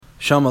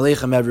Shalom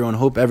Aleichem, everyone.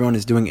 Hope everyone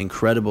is doing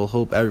incredible.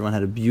 Hope everyone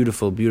had a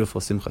beautiful,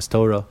 beautiful Simchas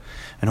Torah.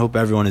 And hope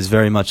everyone is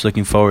very much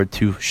looking forward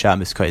to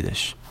Shabbos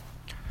Kodesh.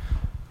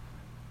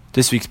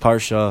 This week's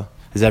Parsha,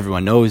 as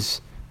everyone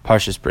knows,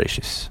 Parshas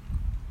Bereishis.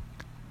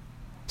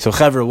 So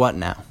Chevra, what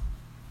now?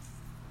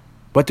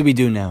 What do we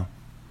do now?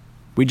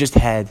 We just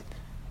had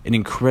an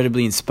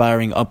incredibly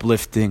inspiring,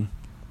 uplifting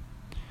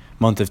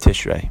month of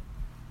Tishrei.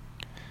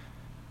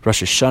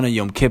 Rosh Hashanah,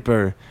 Yom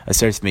Kippur,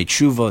 Aseret Yemei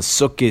Tshuva,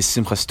 Sukkot,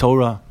 Simchas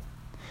Torah.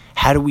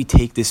 How do we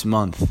take this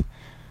month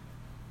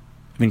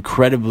of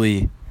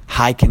incredibly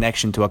high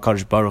connection to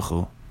HaKadosh Baruch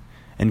Hu,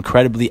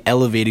 incredibly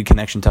elevated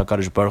connection to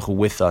HaKadosh Baruch Hu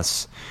with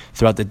us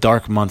throughout the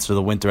dark months of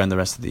the winter and the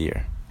rest of the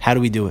year? How do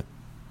we do it?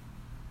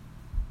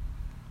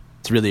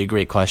 It's really a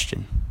great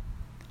question.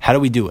 How do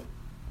we do it?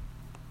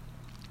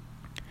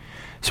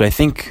 So I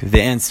think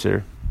the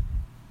answer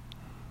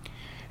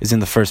is in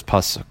the first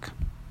pasuk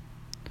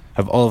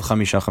of all of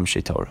Chamisha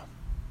Chamshei Torah.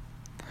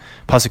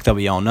 Pasuk that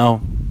we all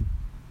know.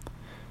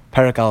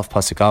 Parak Aleph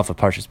Pasuk Aleph of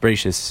Parshas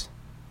Bereishis.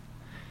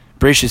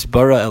 Bereishis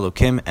bara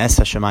Elokim es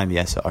hashamayim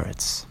v'es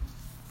haaretz.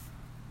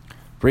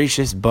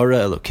 Bereishis bara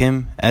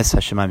Elokim es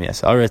hashamayim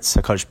v'es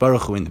haaretz. HaKadosh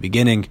Baruch Hu in the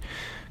beginning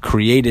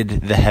created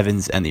the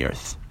heavens and the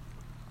earth.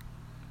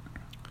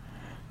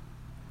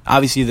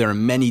 Obviously, there are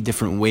many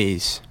different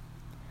ways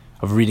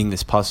of reading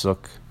this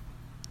pasuk,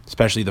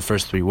 especially the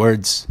first three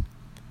words.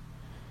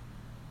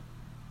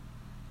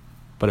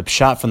 But a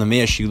pshat from the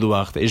Mea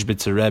Shiluach, the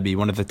Ishbitzer Rebbe,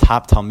 one of the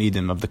top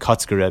Talmidim of the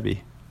Kotzker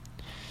Rebbe,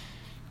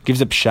 gives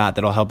a pshat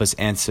that will help us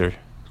answer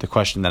the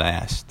question that I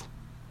asked,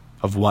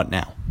 of what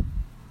now?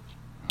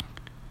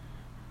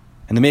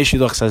 And the Mea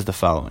Shiluach says the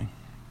following.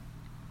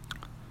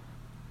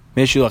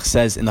 Mea Shiluach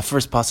says, in the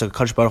first pasuk,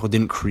 HaKadosh Baruch Hu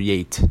didn't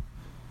create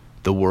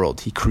the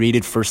world. He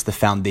created first the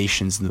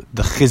foundations,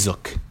 the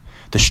chizuk,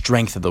 the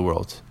strength of the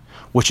world,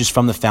 which is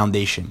from the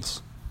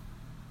foundations,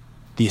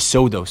 the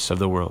yesodos of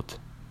the world,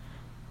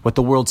 what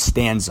the world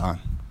stands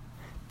on.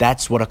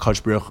 That's what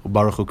HaKadosh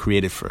Baruch Hu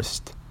created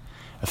first,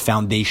 a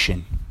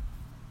foundation.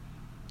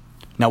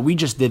 Now, we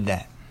just did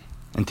that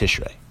in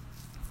Tishrei.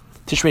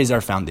 Tishrei is our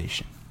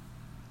foundation.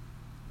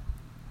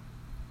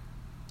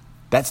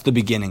 That's the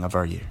beginning of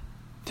our year,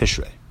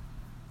 Tishrei.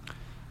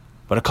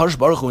 But HaKadosh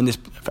Baruch Hu,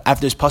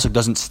 after this pasuk,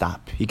 doesn't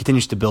stop. He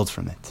continues to build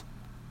from it.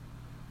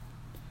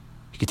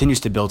 He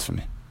continues to build from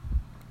it.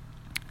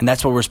 And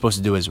that's what we're supposed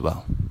to do as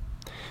well.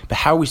 But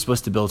how are we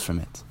supposed to build from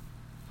it?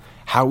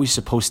 How are we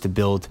supposed to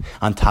build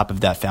on top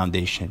of that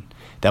foundation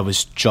that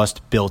was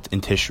just built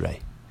in Tishrei?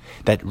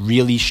 That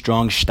really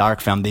strong,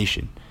 stark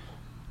foundation.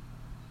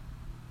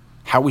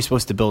 How are we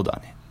supposed to build on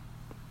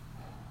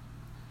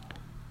it?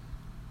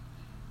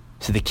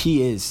 So the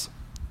key is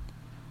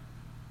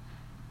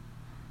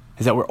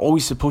that we're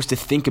always supposed to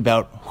think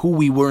about who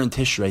we were in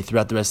Tishrei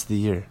throughout the rest of the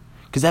year.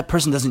 Because that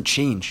person doesn't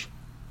change.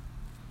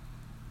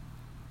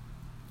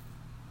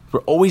 We're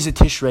always a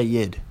Tishrei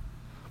Yid.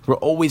 We're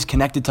always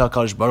connected to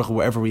HaKadosh Baruch Hu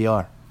wherever we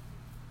are.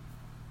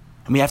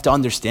 And we have to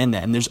understand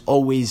that. And there's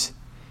always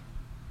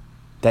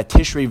that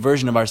Tishrei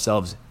version of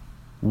ourselves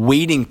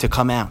waiting to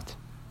come out.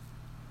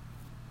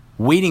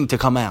 Waiting to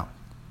come out.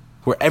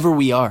 Wherever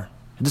we are.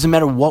 It doesn't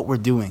matter what we're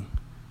doing.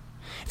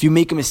 If you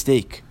make a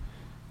mistake,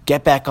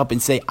 get back up and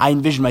say, I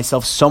envision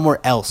myself somewhere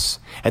else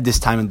at this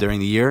time and during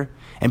the year,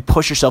 and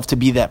push yourself to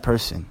be that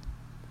person.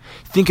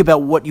 Think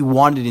about what you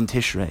wanted in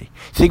Tishrei.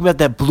 Think about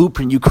that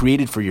blueprint you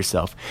created for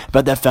yourself,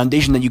 about that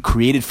foundation that you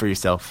created for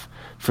yourself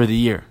for the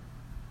year.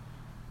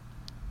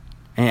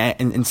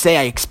 And say,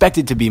 I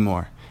expected to be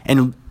more.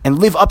 And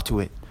live up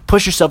to it.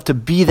 Push yourself to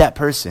be that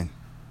person.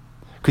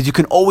 Because you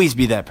can always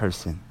be that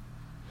person.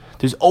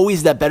 There's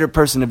always that better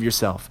person of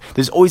yourself.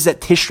 There's always that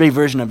Tishrei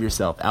version of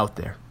yourself out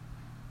there.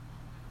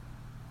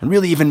 And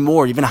really even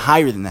more, even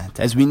higher than that.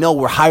 As we know,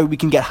 we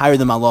can get higher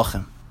than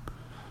Malachim.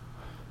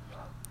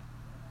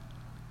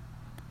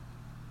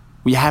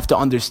 We have to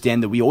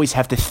understand that we always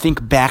have to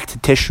think back to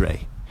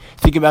Tishrei.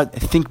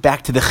 Think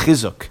back to the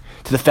chizuk,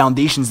 to the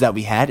foundations that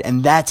we had,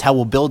 and that's how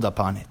we'll build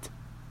upon it.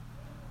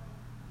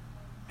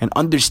 And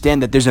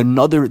understand that there's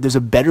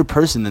a better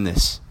person than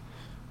this.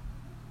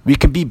 We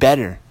can be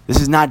better.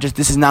 This is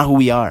not who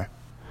we are.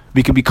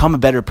 We can become a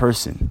better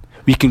person.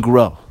 We can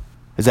grow.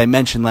 As I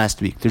mentioned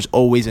last week, there's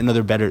always a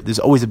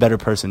better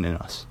person in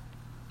us.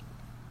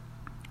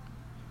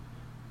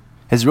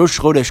 As Rosh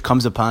Chodesh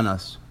comes upon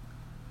us,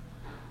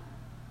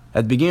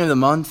 at the beginning of the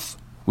month,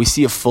 we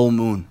see a full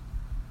moon.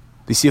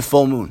 We see a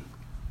full moon.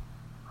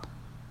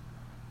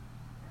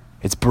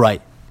 It's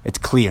bright. It's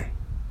clear.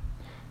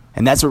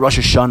 And that's what Rosh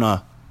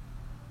Hashanah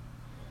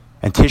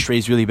and Tishrei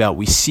is really about.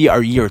 We see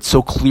our year. It's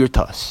so clear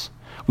to us.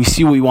 We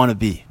see what we want to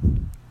be.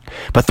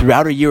 But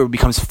throughout our year, it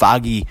becomes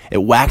foggy. It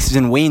waxes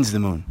and wanes, the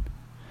moon.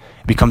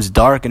 It becomes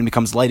dark and it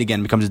becomes light again.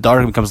 It becomes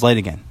dark and it becomes light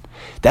again.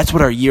 That's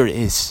what our year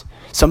is.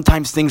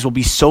 Sometimes things will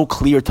be so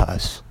clear to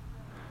us.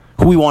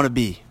 Who we want to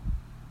be.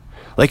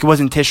 Like it was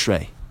in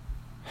Tishrei.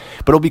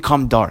 But it'll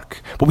become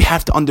dark. But we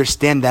have to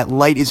understand that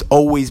light is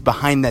always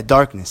behind that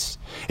darkness.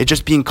 It's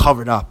just being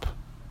covered up.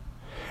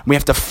 And we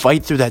have to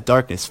fight through that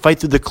darkness. Fight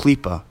through the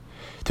klipa.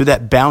 Through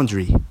that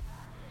boundary.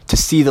 to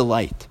see the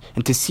light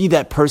and to see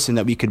that person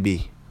that we could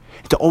be.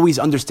 To always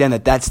understand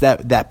that that's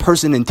that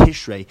person in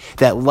Tishrei,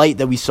 that light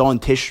that we saw in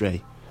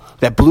Tishrei,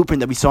 that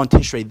blueprint that we saw in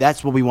Tishrei,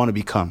 that's what we want to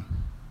become.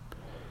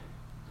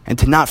 And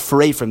to not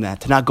fray from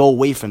that, to not go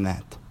away from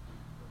that.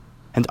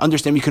 And to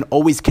understand we can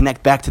always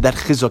connect back to that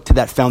chizuk, to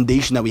that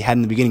foundation that we had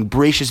in the beginning.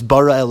 Bereshis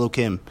bara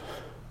Elokim.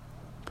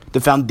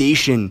 The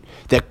foundation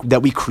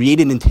that we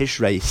created in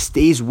Tishrei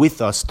stays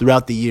with us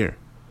throughout the year.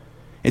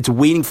 It's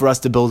waiting for us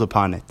to build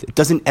upon it. It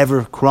doesn't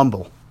ever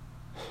crumble.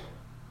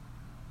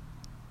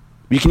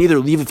 We can either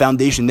leave the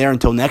foundation there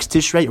until next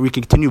Tishrei, or we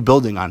can continue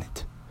building on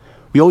it.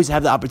 We always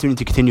have the opportunity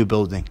to continue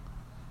building.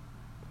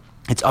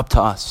 It's up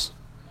to us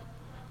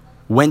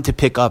when to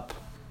pick up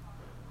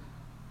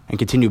and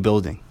continue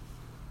building.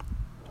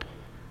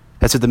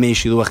 That's what the Mei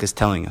Shiluach is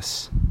telling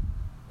us.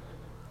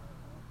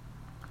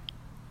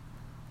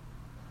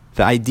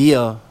 The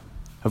idea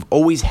of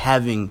always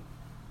having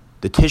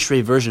the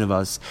Tishrei version of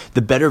us,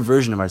 the better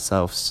version of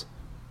ourselves,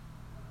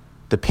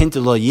 the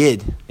Pintala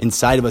Yid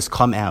inside of us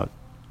come out,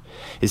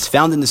 is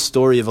found in the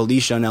story of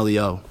Elisha and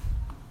Eliyahu.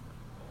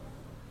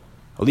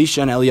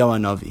 Elisha and Eliyahu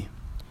Hanavi.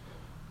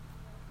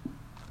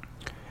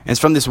 And it's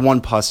from this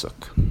one pasuk.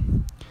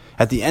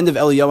 At the end of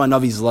Eliyahu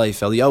Hanavi's life,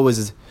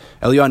 Eliyahu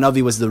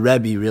Hanavi was the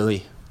Rebbe,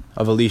 really,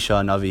 of Elisha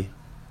Hanavi.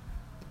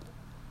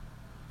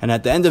 And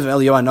at the end of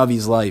Eliyahu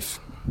Hanavi's life,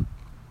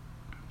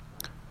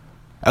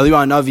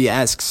 Eliyahu Hanavi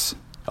asks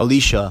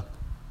Elisha,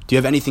 "Do you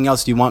have anything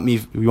else you want me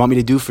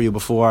to do for you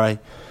before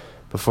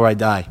I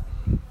die?"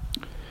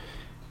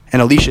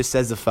 And Elisha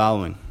says the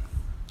following.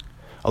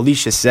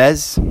 Elisha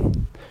says,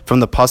 from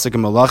the pasuk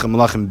in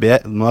Malachim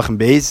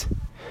Beis,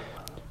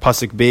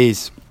 pasuk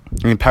Beis,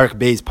 Parak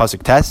Beis,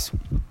 pasuk Tes,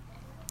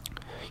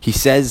 he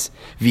says,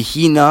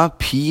 "Vihina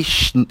pi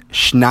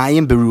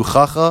shnayim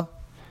beruchacha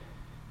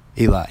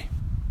Eli."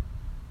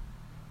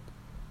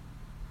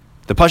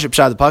 The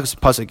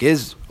pasuk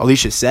is,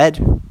 Elisha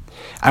said,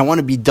 "I want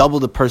to be double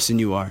the person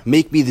you are.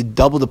 Make me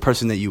double the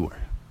person that you were."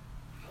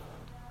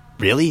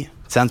 Really?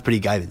 It sounds pretty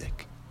gaivadik.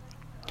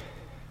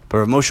 But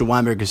Rav Moshe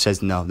Weinberger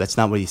says, no, that's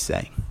not what he's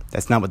saying.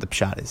 That's not what the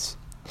pshat is.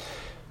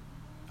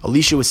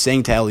 Elisha was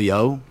saying to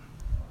Eliyahu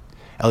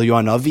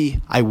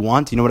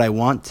Hanavi, you know what I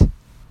want?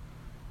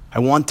 I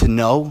want to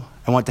know,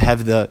 I want to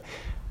have the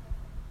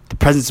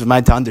presence of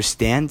mind to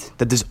understand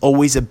that there's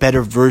always a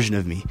better version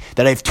of me.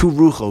 That I have two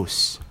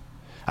ruchos.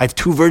 I have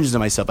two versions of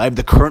myself. I have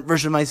the current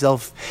version of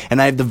myself,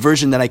 and I have the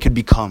version that I could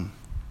become.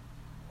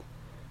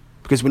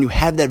 Because when you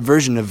have that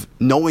version of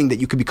knowing that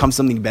you could become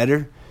something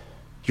better,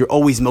 you're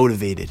always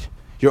motivated.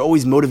 You're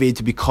always motivated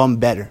to become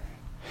better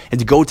and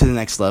to go to the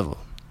next level.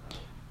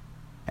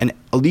 And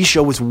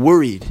Elisha was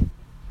worried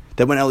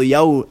that when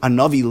Eliyahu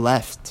Hanavi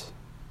left,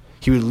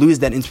 he would lose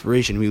that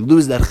inspiration. He would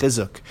lose that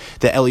chizuk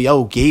that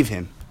Eliyahu gave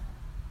him.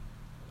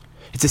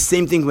 It's the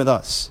same thing with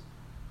us.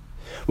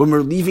 When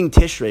we're leaving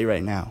Tishrei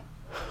right now,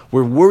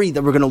 we're worried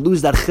that we're going to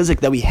lose that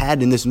chizuk that we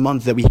had in this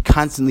month, that we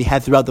constantly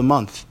had throughout the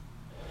month.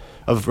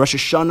 Of Rosh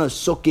Hashanah,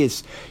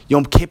 Sukkot,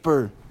 Yom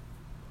Kippur,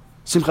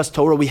 Simchas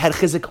Torah, we had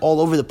chizuk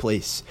all over the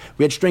place.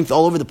 We had strength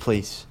all over the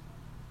place.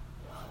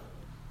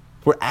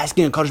 We're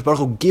asking HaKadosh Baruch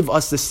Hu, give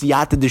us the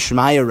siyata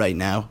d'shmaya right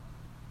now,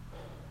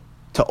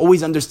 to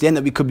always understand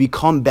that we could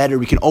become better.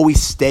 We can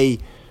always stay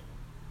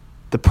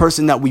the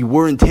person that we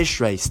were in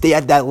Tishrei. Stay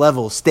at that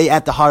level. Stay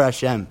at the Har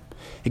Hashem.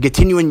 And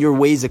continue in your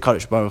ways,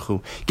 HaKadosh Baruch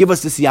Hu. Give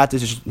us the siyata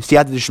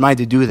d'shmaya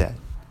to do that.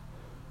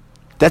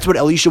 That's what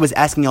Elisha was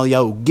asking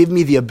Eliyahu. Give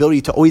me the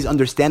ability to always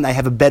understand I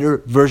have a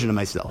better version of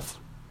myself.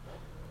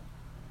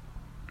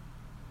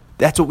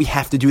 That's what we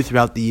have to do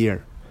throughout the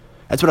year.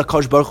 That's what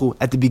HaKadosh Baruch Hu,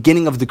 at the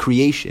beginning of the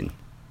creation,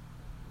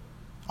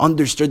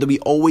 understood that we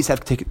always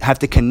have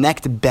to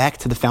connect back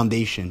to the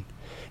foundation.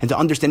 And to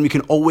understand we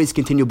can always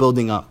continue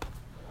building up.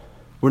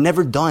 We're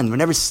never done. We're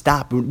never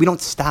stop. We don't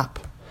stop.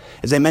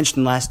 As I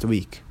mentioned last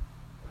week.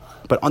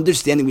 But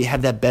understanding we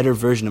have that better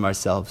version of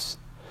ourselves.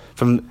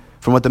 From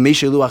what the Mei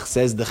Shiluach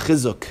says, the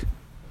chizuk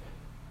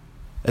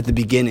at the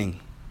beginning.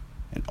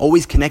 And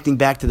always connecting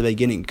back to the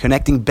beginning.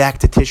 Connecting back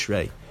to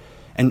Tishrei.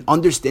 And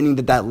understanding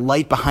that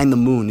light behind the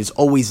moon is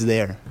always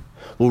there,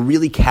 will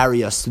really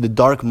carry us through the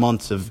dark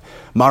months of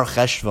Mar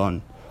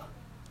Cheshvan,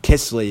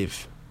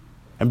 Kislev,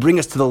 and bring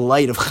us to the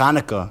light of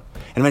Chanukah,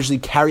 and eventually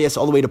carry us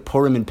all the way to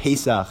Purim and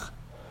Pesach,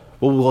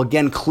 where we'll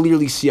again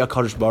clearly see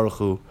HaKadosh Baruch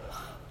Hu.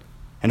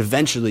 And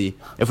eventually,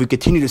 if we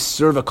continue to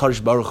serve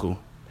HaKadosh Baruch Hu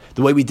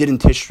the way we did in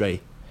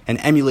Tishrei, and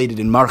emulate it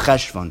in Mar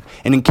Cheshvan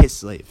and in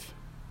Kislev,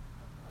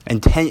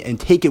 and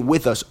take it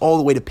with us all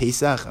the way to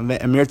Pesach.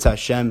 And Mirza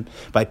Hashem,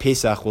 by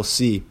Pesach, we'll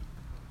see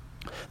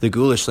the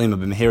Geula Shlema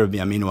b'Meher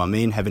b'Yaminu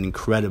Amen. Have an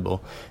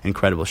incredible,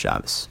 incredible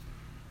Shabbos.